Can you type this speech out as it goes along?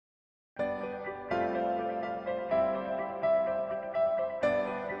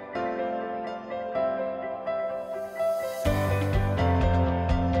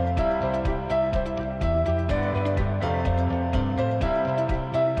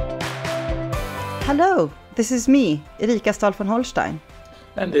Hello, this is me, Erika Stahl von Holstein.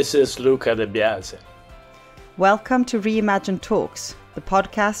 And this is Luca de Biase. Welcome to Reimagine Talks, the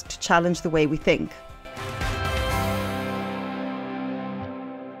podcast to challenge the way we think.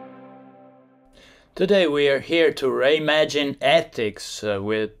 Today we are here to reimagine ethics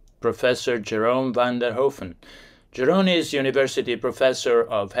with Professor Jeroen van der Hoven. Jeroen is University Professor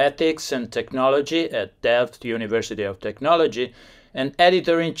of Ethics and Technology at Delft University of Technology and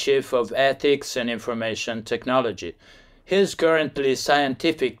Editor-in-Chief of Ethics and Information Technology. He is currently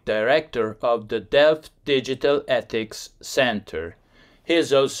Scientific Director of the Delft Digital Ethics Center. He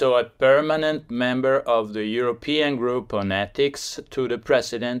is also a permanent member of the European Group on Ethics to the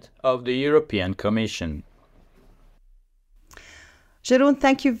President of the European Commission. Jeroen,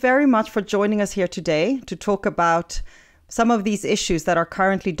 thank you very much for joining us here today to talk about some of these issues that are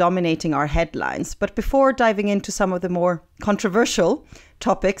currently dominating our headlines. But before diving into some of the more controversial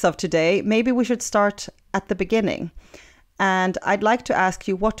topics of today, maybe we should start at the beginning. And I'd like to ask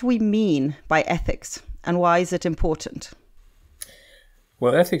you, what do we mean by ethics and why is it important?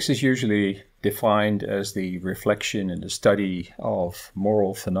 Well, ethics is usually defined as the reflection and the study of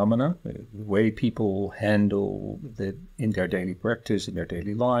moral phenomena, the way people handle in their daily practice, in their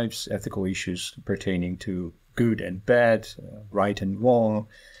daily lives, ethical issues pertaining to good and bad, right and wrong.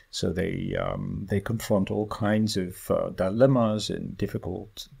 So they confront all kinds of dilemmas and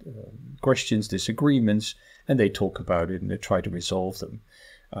difficult questions, disagreements, and they talk about it and they try to resolve them.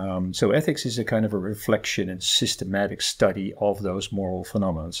 So ethics is a kind of a reflection and systematic study of those moral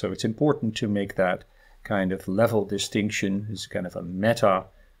phenomena. So it's important to make that kind of level distinction. It's kind of a meta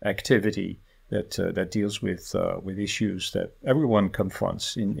activity that deals with issues that everyone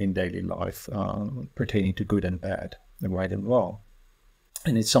confronts in daily life pertaining to good and bad, and right and wrong.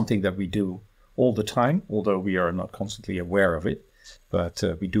 And it's something that we do all the time, although we are not constantly aware of it, but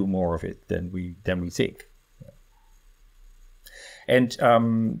we do more of it than we think. And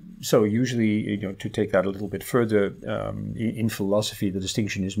so usually, to take that a little bit further, in philosophy, the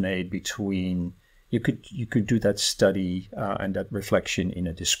distinction is made between you could do that study and that reflection in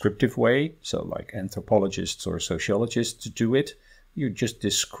a descriptive way. So like anthropologists or sociologists do it. You just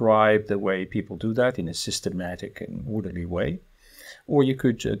describe the way people do that in a systematic and orderly way. Or you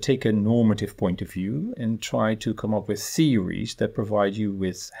could take a normative point of view and try to come up with theories that provide you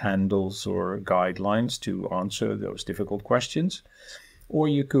with handles or guidelines to answer those difficult questions. Or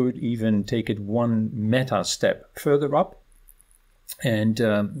you could even take it one meta step further up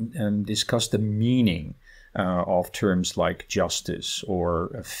and discuss the meaning of terms like justice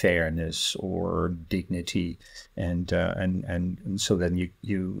or fairness or dignity, and so then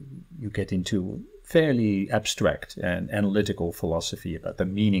you get into fairly abstract and analytical philosophy about the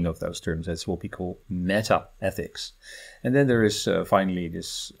meaning of those terms. That's what we call meta-ethics. And then there is finally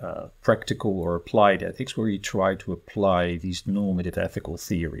this practical or applied ethics, where you try to apply these normative ethical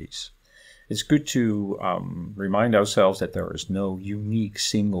theories. It's good to remind ourselves that there is no unique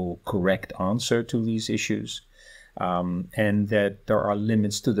single correct answer to these issues, and that there are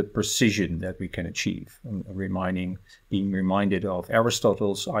limits to the precision that we can achieve. Being reminded of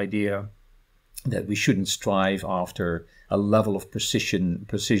Aristotle's idea that we shouldn't strive after a level of precision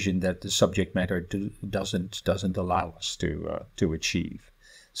that the subject matter doesn't allow us to achieve.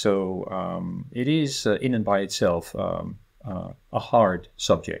 So it is in and by itself a hard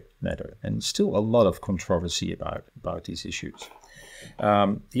subject matter, and still a lot of controversy about these issues.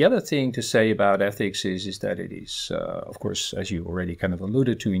 The other thing to say about ethics is that it is, of course, as you already kind of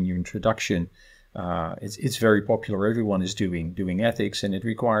alluded to in your introduction, it's very popular. Everyone is doing ethics, and it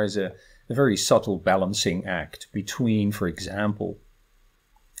requires a very subtle balancing act between, for example,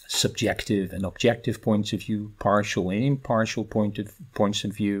 subjective and objective points of view, partial and impartial points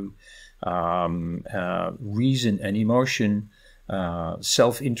of view, reason and emotion,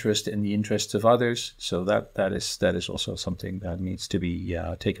 self-interest and the interests of others. So that is also something that needs to be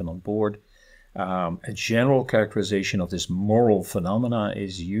taken on board. A general characterization of this moral phenomena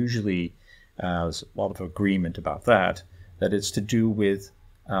is usually, there's a lot of agreement about that it's to do with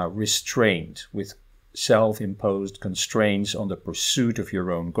restraint, with self-imposed constraints on the pursuit of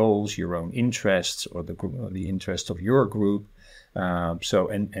your own goals, your own interests, or the interests of your group.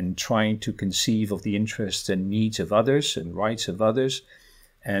 And trying to conceive of the interests and needs of others and rights of others,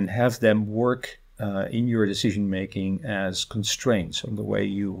 and have them work in your decision making as constraints on the way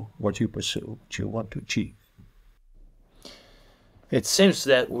what you pursue, what you want to achieve. It seems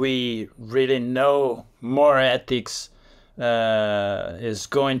that we really know more ethics is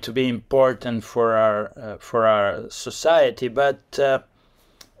going to be important for our society, but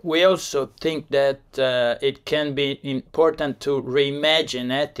we also think that it can be important to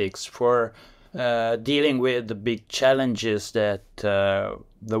reimagine ethics for dealing with the big challenges that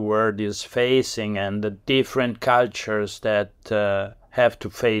the world is facing and the different cultures that have to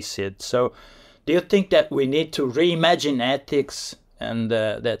face it. So do you think that we need to reimagine ethics and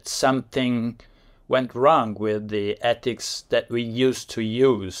that something went wrong with the ethics that we used to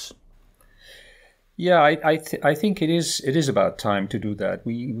use? Yeah, I think it is about time to do that.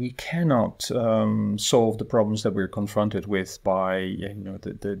 We cannot solve the problems that we're confronted with by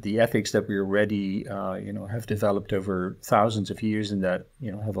the ethics that we already have developed over thousands of years, and that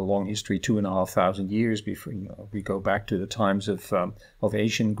have a long history, 2,500 years before we go back to the times of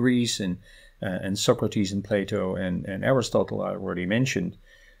ancient Greece and Socrates and Plato and Aristotle I already mentioned.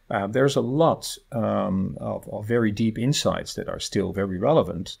 There's a lot of very deep insights that are still very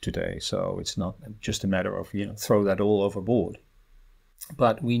relevant today. So it's not just a matter of, throw that all overboard.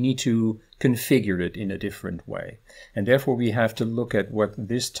 But we need to configure it in a different way. And therefore, we have to look at what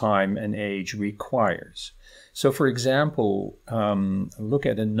this time and age requires. So, for example, look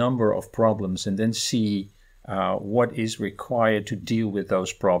at a number of problems and then see what is required to deal with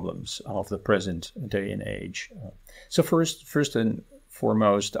those problems of the present day and age. So first and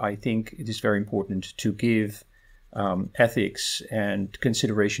foremost, I think it is very important to give ethics and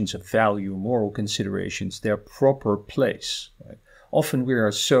considerations of value, moral considerations, their proper place. Right? Often we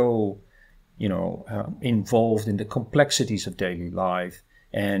are so, involved in the complexities of daily life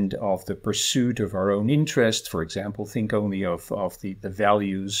and of the pursuit of our own interests. For example, think only of the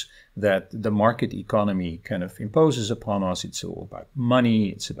values that the market economy kind of imposes upon us. It's all about money.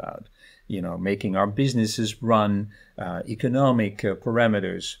 It's about making our businesses run, economic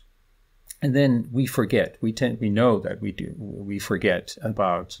parameters. And then we forget, we know that we forget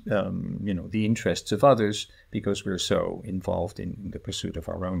about, the interests of others because we're so involved in the pursuit of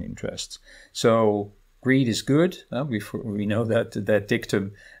our own interests. So greed is good. We know that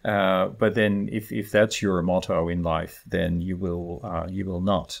dictum. But then if that's your motto in life, then you will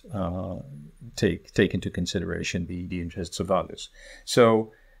not take into consideration the interests of others.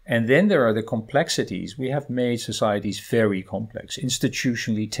 So, and then there are the complexities. We have made societies very complex,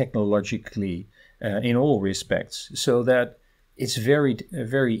 institutionally, technologically, in all respects, so that it's very,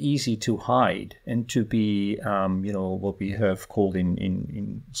 very easy to hide and to be, what we have called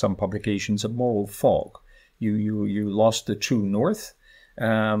in some publications a moral fog. You lost the true north,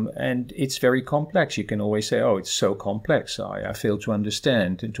 and it's very complex. You can always say, oh, it's so complex. I fail to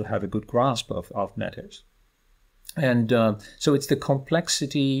understand and to have a good grasp of matters. And so it's the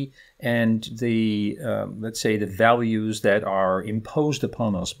complexity and the, let's say, the values that are imposed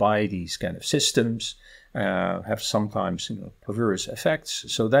upon us by these kind of systems have sometimes perverse effects.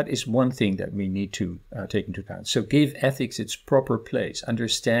 So that is one thing that we need to take into account. So give ethics its proper place,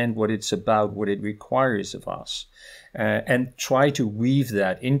 understand what it's about, what it requires of us, and try to weave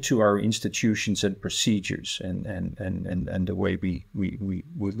that into our institutions and procedures and the way we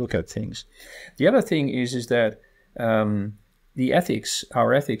look at things. The other thing is that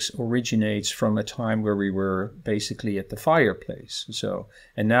our ethics originates from a time where we were basically at the fireplace. So,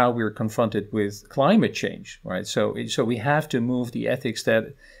 and now we're confronted with climate change, right? So we have to move the ethics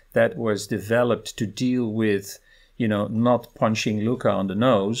that was developed to deal with, not punching Luca on the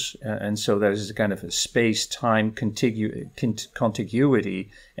nose. And so there's a kind of a space-time contiguity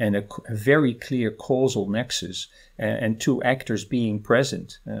and a very clear causal nexus and two actors being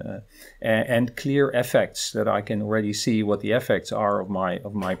present and clear effects that I can already see what the effects are of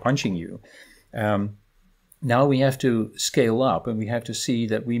my punching you. Now we have to scale up and we have to see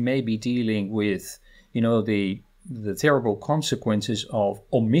that we may be dealing with, the terrible consequences of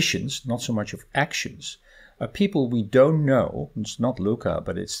omissions, not so much of actions. People we don't know, it's not Luca,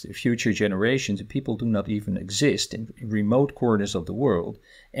 but it's the future generations, people do not even exist in remote corners of the world.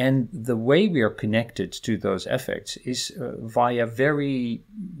 And the way we are connected to those effects is via very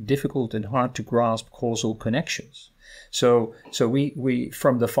difficult and hard to grasp causal connections. So we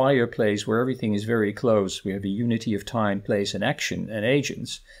from the fireplace where everything is very close, we have a unity of time, place, and action and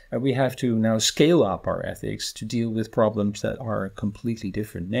agents. And we have to now scale up our ethics to deal with problems that are a completely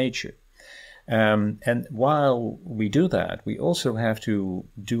different nature. And while we do that, we also have to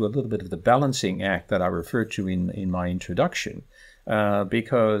do a little bit of the balancing act that I referred to in my introduction.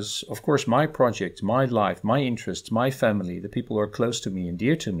 Because, of course, my project, my life, my interests, my family, the people who are close to me and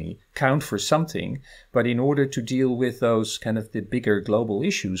dear to me count for something. But in order to deal with those kind of the bigger global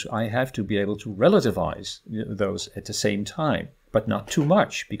issues, I have to be able to relativize those at the same time, but not too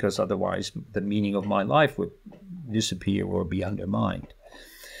much, because otherwise the meaning of my life would disappear or be undermined.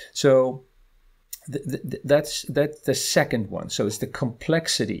 So that's the second one. So it's the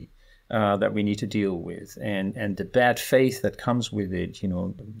complexity that we need to deal with, and the bad faith that comes with it,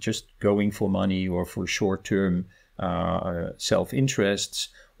 just going for money or for short-term self-interests,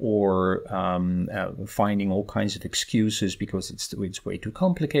 or finding all kinds of excuses because it's way too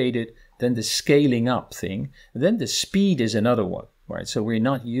complicated. Then the scaling up thing. Then the speed is another one, right? So we're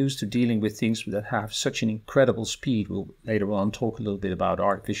not used to dealing with things that have such an incredible speed. We'll later on talk a little bit about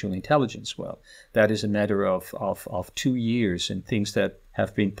artificial intelligence. Well, that is a matter of 2 years, and things that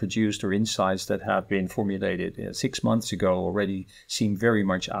have been produced or insights that have been formulated 6 months ago already seem very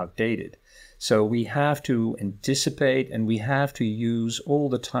much outdated. So we have to anticipate, and we have to use all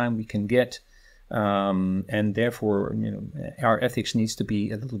the time we can get, and therefore, our ethics needs to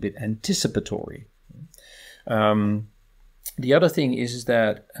be a little bit anticipatory. The other thing is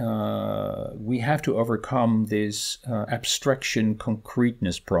that we have to overcome this abstraction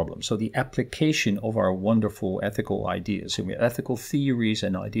concreteness problem. So the application of our wonderful ethical ideas, so we have ethical theories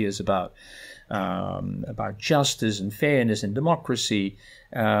and ideas about justice and fairness and democracy.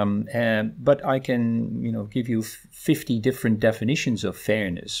 But I can, give you 50 different definitions of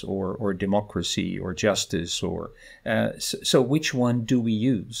fairness or democracy or justice, or so which one do we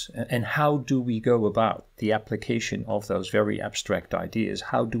use, and how do we go about the application of those very abstract ideas?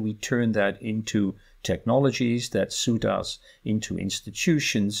 How do we turn that into technologies that suit us, into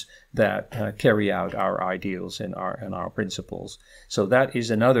institutions that carry out our ideals and our principles? So that is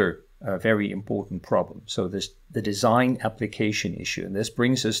another very important problem. So the design application issue, and this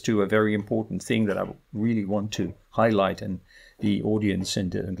brings us to a very important thing that I really want to highlight, and the audience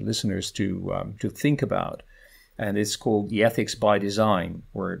and the listeners to think about, and it's called the ethics by design,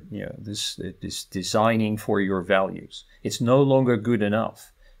 or this designing for your values. It's no longer good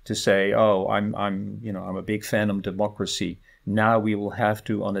enough to say, oh, I'm a big fan of democracy. Now we will have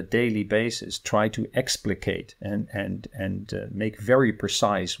to, on a daily basis, try to explicate and make very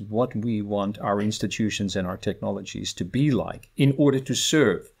precise what we want our institutions and our technologies to be like in order to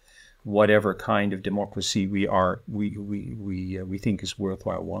serve whatever kind of democracy we think is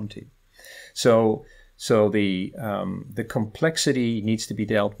worthwhile wanting. So the complexity needs to be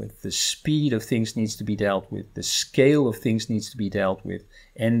dealt with, the speed of things needs to be dealt with, the scale of things needs to be dealt with,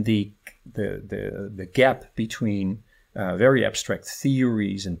 and the gap between very abstract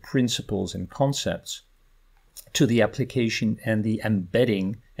theories and principles and concepts to the application and the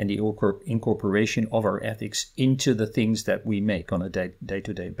embedding and the incorporation of our ethics into the things that we make on a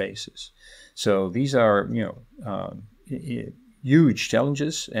day-to-day basis. So these are, huge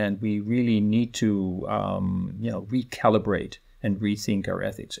challenges, and we really need to, recalibrate and rethink our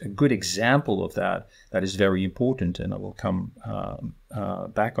ethics. A good example of that is very important, and I will come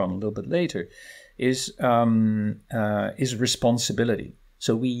back on a little bit later, is responsibility.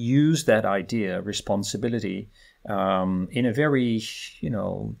 So we use that idea, responsibility, in a very,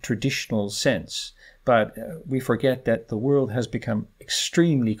 traditional sense. But we forget that the world has become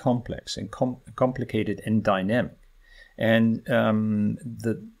extremely complex and complicated and dynamic. And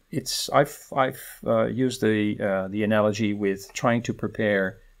I've used the analogy with trying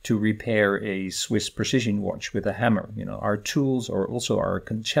to repair a Swiss precision watch with a hammer. Our tools, or also our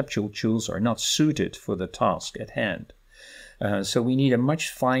conceptual tools, are not suited for the task at hand. So we need a much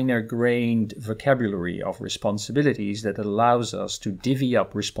finer grained vocabulary of responsibilities that allows us to divvy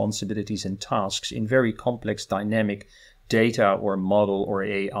up responsibilities and tasks in very complex, dynamic data or model or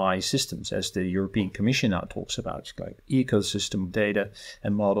AI systems, as the European Commission now talks about, like ecosystem data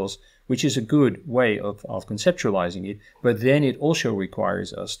and models, which is a good way of conceptualizing it. But then it also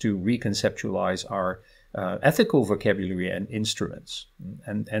requires us to reconceptualize our ethical vocabulary and instruments.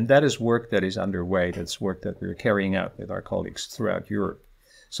 And that is work that is underway. That's work that we're carrying out with our colleagues throughout Europe.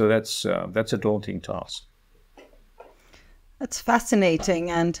 So that's a daunting task. That's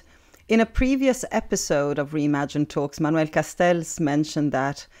fascinating. And in a previous episode of Reimagine Talks, Manuel Castells mentioned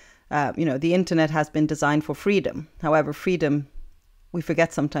that, the internet has been designed for freedom. However, we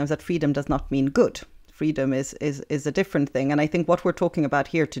forget sometimes that freedom does not mean good. Freedom is a different thing. And I think what we're talking about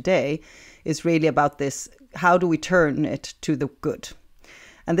here today is really about this. How do we turn it to the good?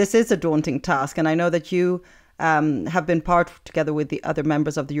 And this is a daunting task. And I know that you have been part, together with the other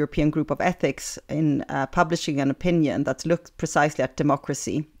members of the European Group of Ethics, in publishing an opinion that's looked precisely at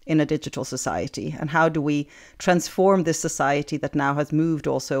democracy in a digital society, and how do we transform this society that now has moved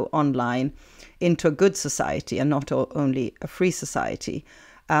also online into a good society and not only a free society.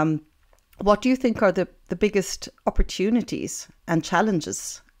 What do you think are the biggest opportunities and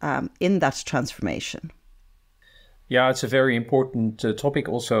challenges in that transformation? Yeah, it's a very important topic.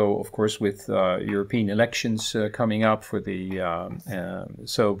 Also, of course, with European elections coming up for the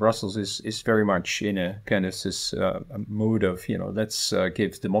so Brussels is very much in a kind of this mood of let's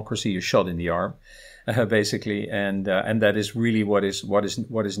give democracy a shot in the arm, basically, and that is really what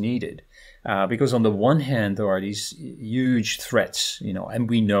is needed. Because on the one hand, there are these huge threats, and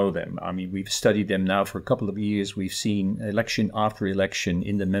we know them. I mean, we've studied them now for a couple of years. We've seen election after election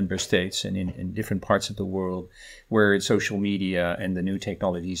in the member states and in different parts of the world where social media and the new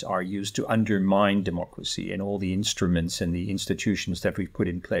technologies are used to undermine democracy and all the instruments and the institutions that we've put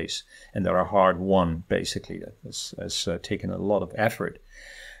in place and that are hard won, basically. That has taken a lot of effort.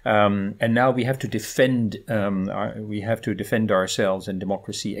 And now we have to defend ourselves and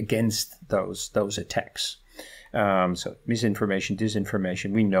democracy against those attacks. So misinformation,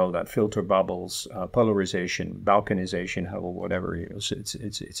 disinformation, we know that, filter bubbles, polarization, balkanization, whatever.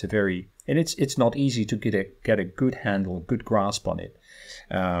 It's a very, and it's not easy to get a good handle, good grasp on it.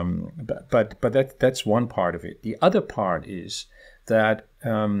 But that's one part of it. The other part is that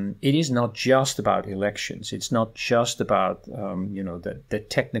it is not just about elections. It's not just about the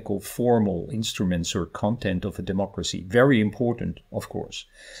technical, formal instruments or content of a democracy. Very important, of course,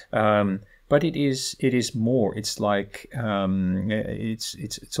 but it is more. It's like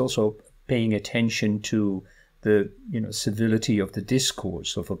it's also paying attention to the civility of the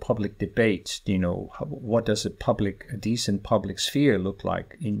discourse of a public debate. What does a decent public sphere look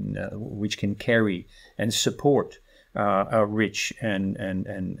like in which can carry and support a rich and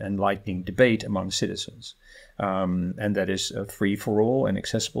enlightening debate among citizens, and that is free for all and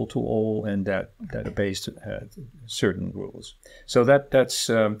accessible to all, and that obeys certain rules. So that's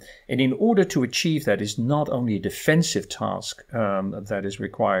and in order to achieve that is not only a defensive task that is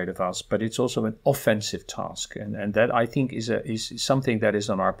required of us, but it's also an offensive task, and that I think is something that is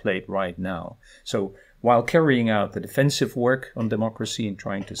on our plate right now. So while carrying out the defensive work on democracy and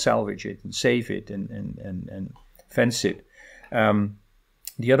trying to salvage it and save it and fence it.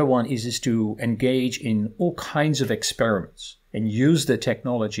 The other one is to engage in all kinds of experiments and use the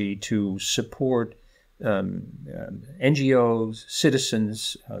technology to support NGOs,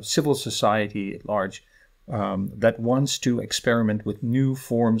 citizens, civil society at large that wants to experiment with new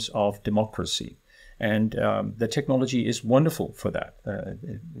forms of democracy. And the technology is wonderful for that.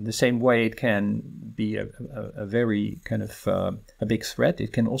 In the same way it can be a very kind of a big threat,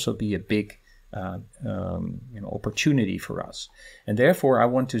 it can also be a big opportunity for us, and therefore I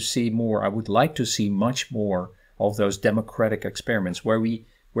want to see more. I would like to see much more of those democratic experiments where we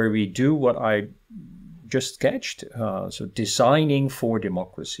do what I just sketched. So designing for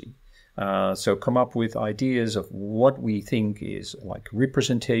democracy. So come up with ideas of what we think is like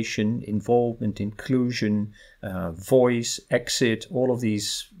representation, involvement, inclusion, voice, exit, all of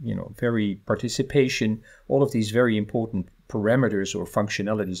these, very participation, all of these very important parameters or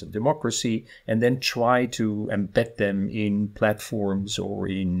functionalities of democracy, and then try to embed them in platforms or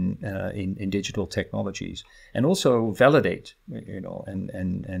in digital technologies, and also validate,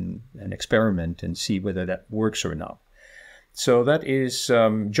 and experiment and see whether that works or not. So that is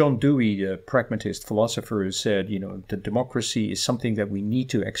John Dewey, the pragmatist philosopher, who said, that democracy is something that we need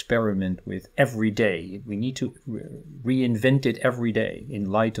to experiment with every day. We need to reinvent it every day in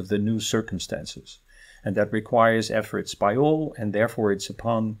light of the new circumstances. And that requires efforts by all, and therefore it's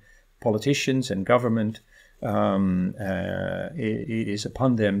upon politicians and government, it is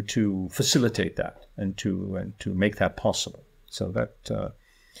upon them to facilitate that and to make that possible. So that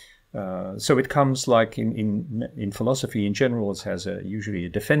so it comes like in philosophy in general, it has usually a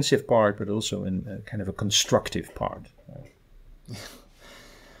defensive part, but also in kind of a constructive part.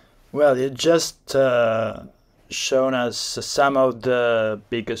 Well, you just shown us some of the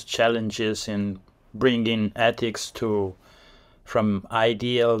biggest challenges in bringing ethics from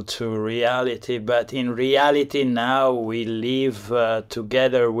ideal to reality, but in reality now we live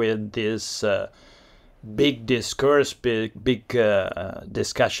together with this big discourse, big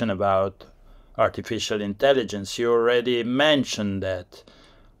discussion about artificial intelligence. You already mentioned that,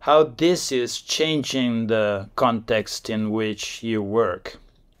 how this is changing the context in which you work.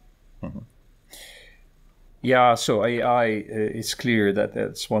 Mm-hmm. Yeah, so AI, it's clear that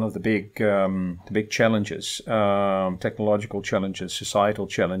that's one of the big challenges, technological challenges, societal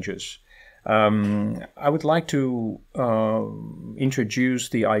challenges. I would like to introduce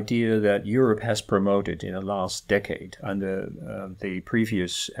the idea that Europe has promoted in the last decade under the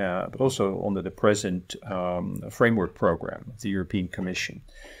previous, but also under the present framework program of the European Commission.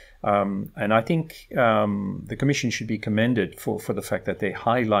 And I think the Commission should be commended for the fact that they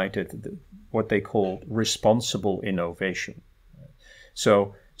highlighted what they call responsible innovation.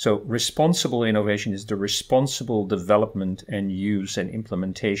 So So responsible innovation is the responsible development and use and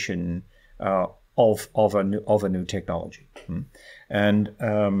implementation of a new technology. And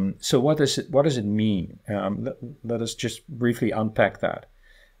so what does it mean? Let us just briefly unpack that.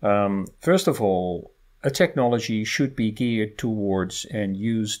 First of all, a technology should be geared towards and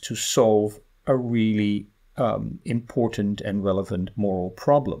used to solve a really important and relevant moral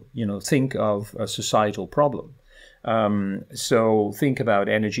problem. Think of a societal problem. So think about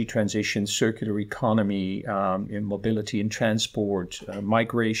energy transition, circular economy, in mobility and transport,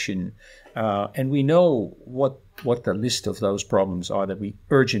 migration, and we know what the list of those problems are that we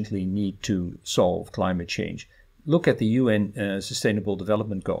urgently need to solve: climate change. Look at the UN Sustainable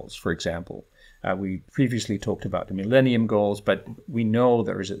Development Goals, for example. We previously talked about the Millennium Goals, but we know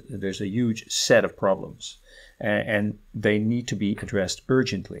there's a huge set of problems, and they need to be addressed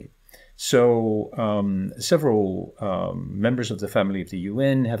urgently. So several members of the family of the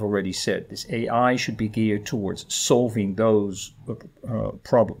UN have already said this AI should be geared towards solving those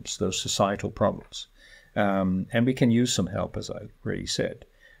problems, those societal problems. And we can use some help, as I already said.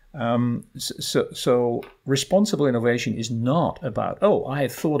 So responsible innovation is not about, oh, I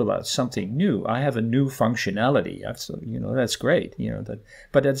have thought about something new. I have a new functionality. That's great.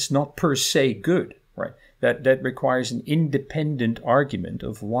 But that's not per se good, right? That requires an independent argument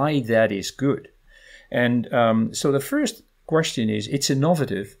of why that is good. And so the first question is, it's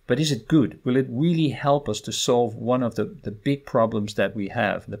innovative, but is it good? Will it really help us to solve one of the big problems that we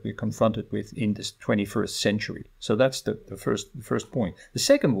have, that we're confronted with in this 21st century? So that's the first point. The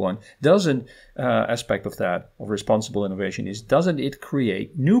second one, aspect of that, of responsible innovation, is doesn't it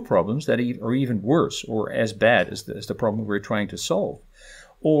create new problems that are even worse or as bad as the problem we're trying to solve?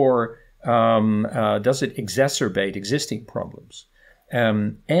 Or does it exacerbate existing problems?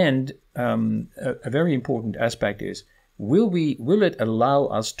 And a very important aspect is, will it allow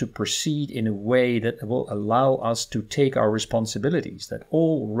us to proceed in a way that will allow us to take our responsibilities, that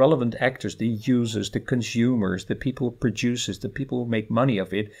all relevant actors, the users, the consumers, the people who produce it, the people who make money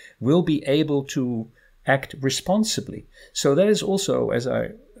of it, will be able to act responsibly? So that is also, as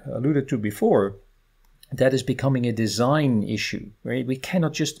I alluded to before, that is becoming a design issue, right? We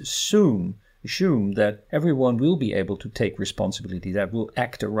cannot just assume that everyone will be able to take responsibility, that will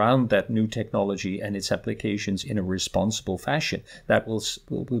act around that new technology and its applications in a responsible fashion. That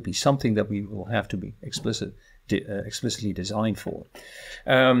will be something that we will have to be explicitly designed for.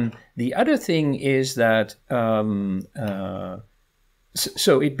 The other thing is that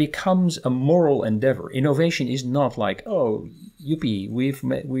so it becomes a moral endeavor. Innovation is not like, oh, yippee,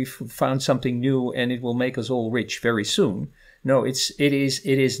 we've found something new and it will make us all rich very soon. No, it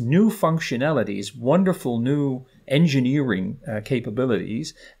is new functionalities, wonderful new engineering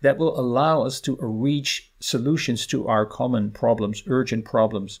capabilities that will allow us to reach solutions to our common problems, urgent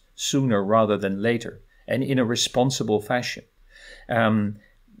problems, sooner rather than later, and in a responsible fashion.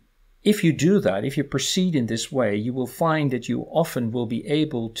 If you do that, if you proceed in this way, you will find that you often will be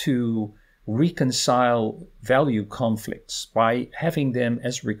able to reconcile value conflicts by having them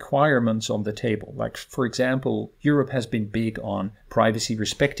as requirements on the table. Like, for example, Europe has been big on privacy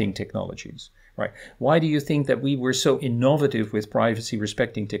respecting technologies, right? Why do you think that we were so innovative with privacy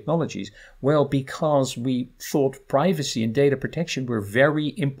respecting technologies? Well, because we thought privacy and data protection were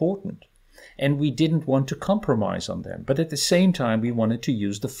very important, and we didn't want to compromise on them. But at the same time, we wanted to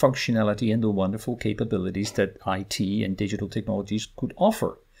use the functionality and the wonderful capabilities that IT and digital technologies could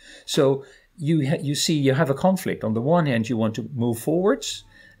offer. So you see, you have a conflict. On the one hand, you want to move forwards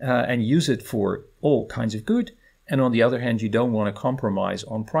and use it for all kinds of good. And on the other hand, you don't want to compromise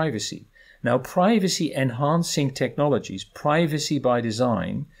on privacy. Now, privacy enhancing technologies, privacy by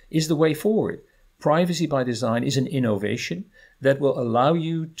design, is the way forward. Privacy by design is an innovation that will allow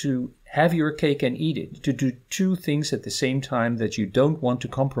you to have your cake and eat it, to do two things at the same time that you don't want to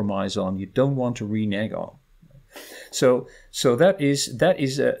compromise on, you don't want to renege on. So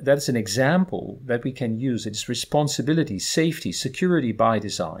that's an example that we can use. It's responsibility, safety, security by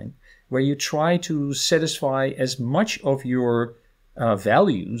design, where you try to satisfy as much of your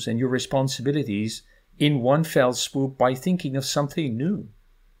values and your responsibilities in one fell swoop by thinking of something new.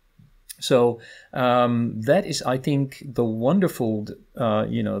 So that is, I think, the wonderful,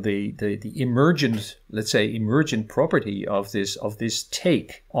 the emergent, let's say, emergent property of this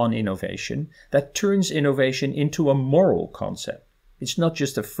take on innovation that turns innovation into a moral concept. It's not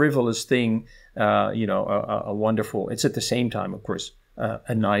just a frivolous thing, a wonderful. It's at the same time, of course,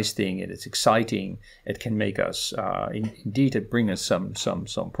 a nice thing, and it's exciting. It can make us, indeed, it bring us some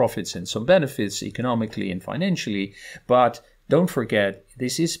profits and some benefits economically and financially, but don't forget,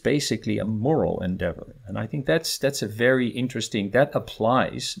 this is basically a moral endeavor. And I think that's a very interesting, that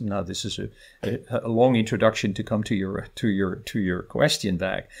applies. Now, this is a long introduction to come to your question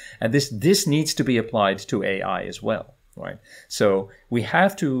back. And this needs to be applied to AI as well, right? So we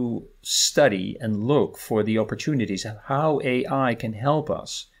have to study and look for the opportunities of how AI can help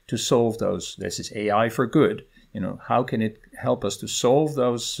us to solve those. This is AI for good. How can it help us to solve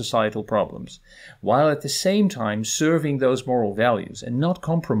those societal problems while at the same time serving those moral values and not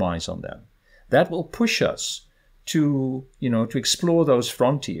compromise on them? That will push us to explore those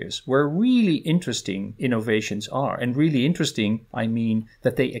frontiers where really interesting innovations are. And really interesting, I mean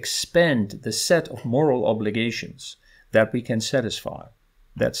that they expand the set of moral obligations that we can satisfy.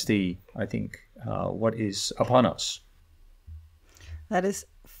 That's what is upon us. That is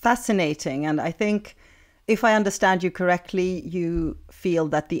fascinating. And I think, if I understand you correctly, you feel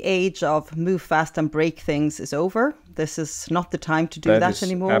that the age of move fast and break things is over. This is not the time to do that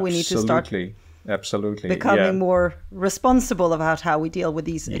anymore. We need to start becoming more responsible about how we deal with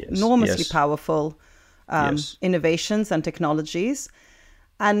these enormously powerful innovations and technologies.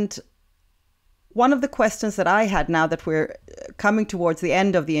 And one of the questions that I had, now that we're coming towards the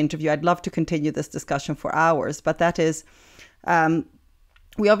end of the interview, I'd love to continue this discussion for hours, but that is,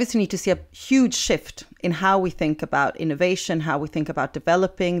 we obviously need to see a huge shift in how we think about innovation, how we think about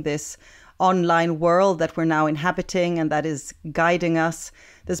developing this online world that we're now inhabiting and that is guiding us.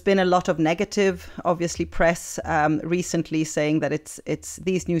 There's been a lot of negative, obviously, press recently saying that it's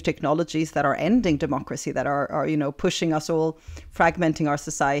these new technologies that are ending democracy, that are pushing us all, fragmenting our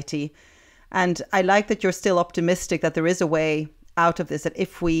society. And I like that you're still optimistic that there is a way out of this, that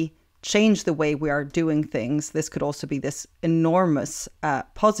if we change the way we are doing things, this could also be this enormous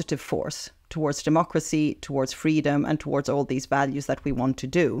positive force towards democracy, towards freedom, and towards all these values that we want to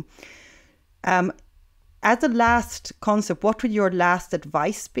do. As a last concept, what would your last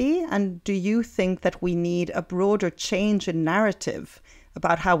advice be? And do you think that we need a broader change in narrative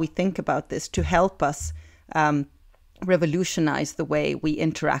about how we think about this to help us revolutionize the way we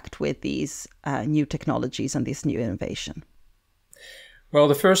interact with these new technologies and this new innovation? Well,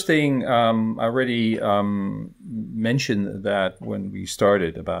 the first thing, I already mentioned that when we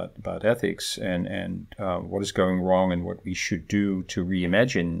started about ethics and what is going wrong and what we should do to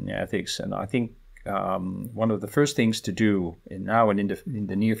reimagine ethics. And I think one of the first things to do now and in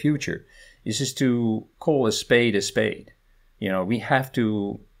the near future is to call a spade a spade. We have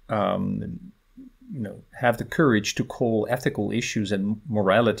to have the courage to call ethical issues and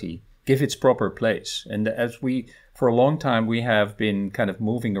morality, give its proper place. And for a long time, we have been kind of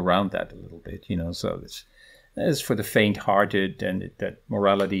moving around that a little bit, so it's for the faint-hearted, and that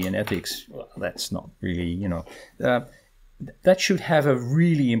morality and ethics, well, that's not really, that should have a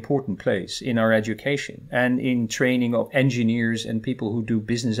really important place in our education and in training of engineers and people who do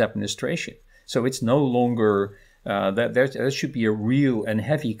business administration. So it's no longer, there should be a real and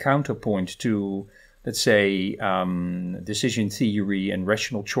heavy counterpoint to, let's say, decision theory and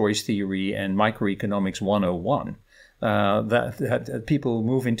rational choice theory and microeconomics 101. That people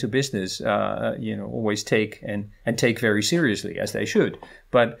move into business, always take and take very seriously, as they should.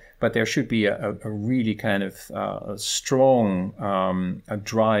 But there should be a really kind of a strong a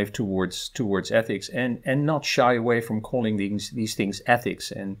drive towards ethics, and not shy away from calling these things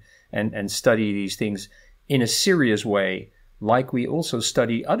ethics and study these things in a serious way, like we also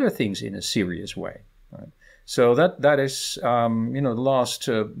study other things in a serious way. Right? So that is the last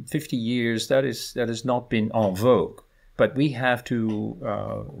 50 years that has not been en vogue. But we have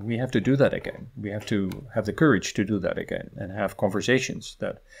to do that again. We have to have the courage to do that again and have conversations.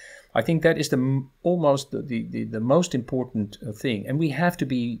 That I think that is almost the most important thing. And we have to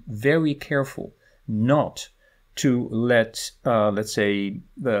be very careful not to let, let's say,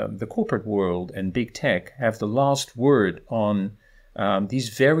 the corporate world and big tech have the last word on these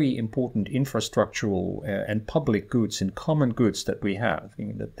very important infrastructural and public goods and common goods that we have. I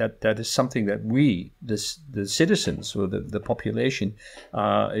mean, that is something that we, the citizens or the population,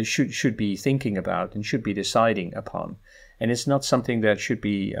 should be thinking about and should be deciding upon. And it's not something that should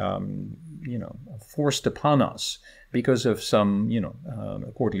be forced upon us because of some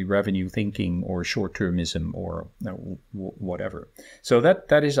quarterly revenue thinking or short-termism or whatever. So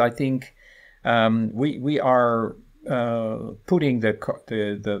that is, I think, we are putting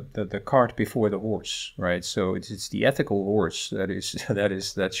the cart before the horse, right? So it's the ethical horse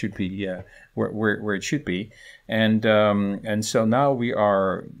that should be where it should be, and so now we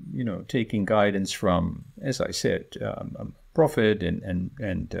are taking guidance from, as I said, profit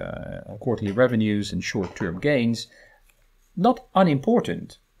and quarterly revenues and short-term gains, not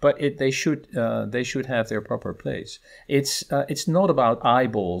unimportant, but they should have their proper place. It's not about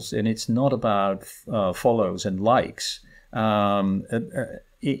eyeballs, and it's not about follows and likes. In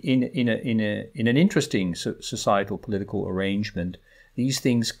an interesting societal political arrangement, these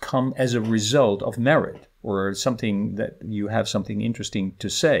things come as a result of merit, or something that you have something interesting to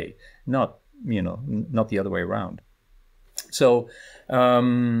say, not the other way around. So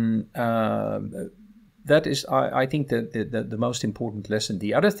that is, I think, the most important lesson.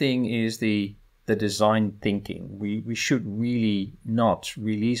 The other thing is the design thinking. We should really not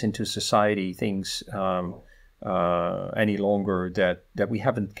release into society things any longer that we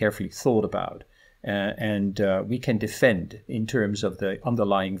haven't carefully thought about, and we can defend in terms of the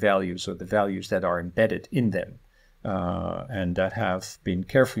underlying values, or the values that are embedded in them, and that have been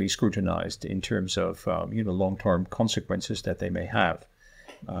carefully scrutinized in terms of long-term consequences that they may have.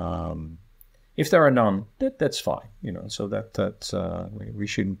 If there are none, that's fine. So that we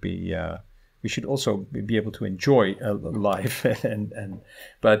shouldn't be. We should also be able to enjoy life,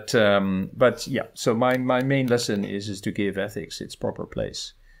 but yeah. So my main lesson is to give ethics its proper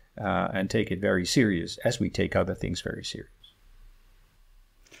place, and take it very serious, as we take other things very serious.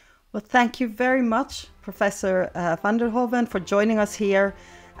 Well, thank you very much, Professor van der Hoven, for joining us here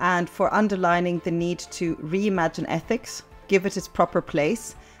and for underlining the need to reimagine ethics, give it its proper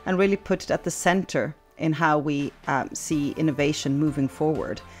place, and really put it at the center in how we see innovation moving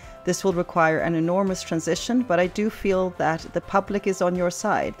forward. This will require an enormous transition, but I do feel that the public is on your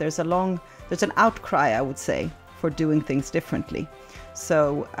side. There's an outcry, I would say, for doing things differently.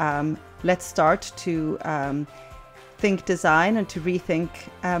 So let's start to think design and to rethink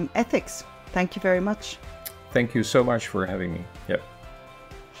ethics. Thank you very much. Thank you so much for having me. Yep.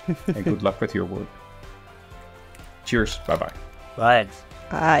 And good luck with your work. Cheers. Bye-bye. Bye.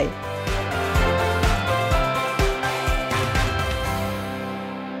 Bye.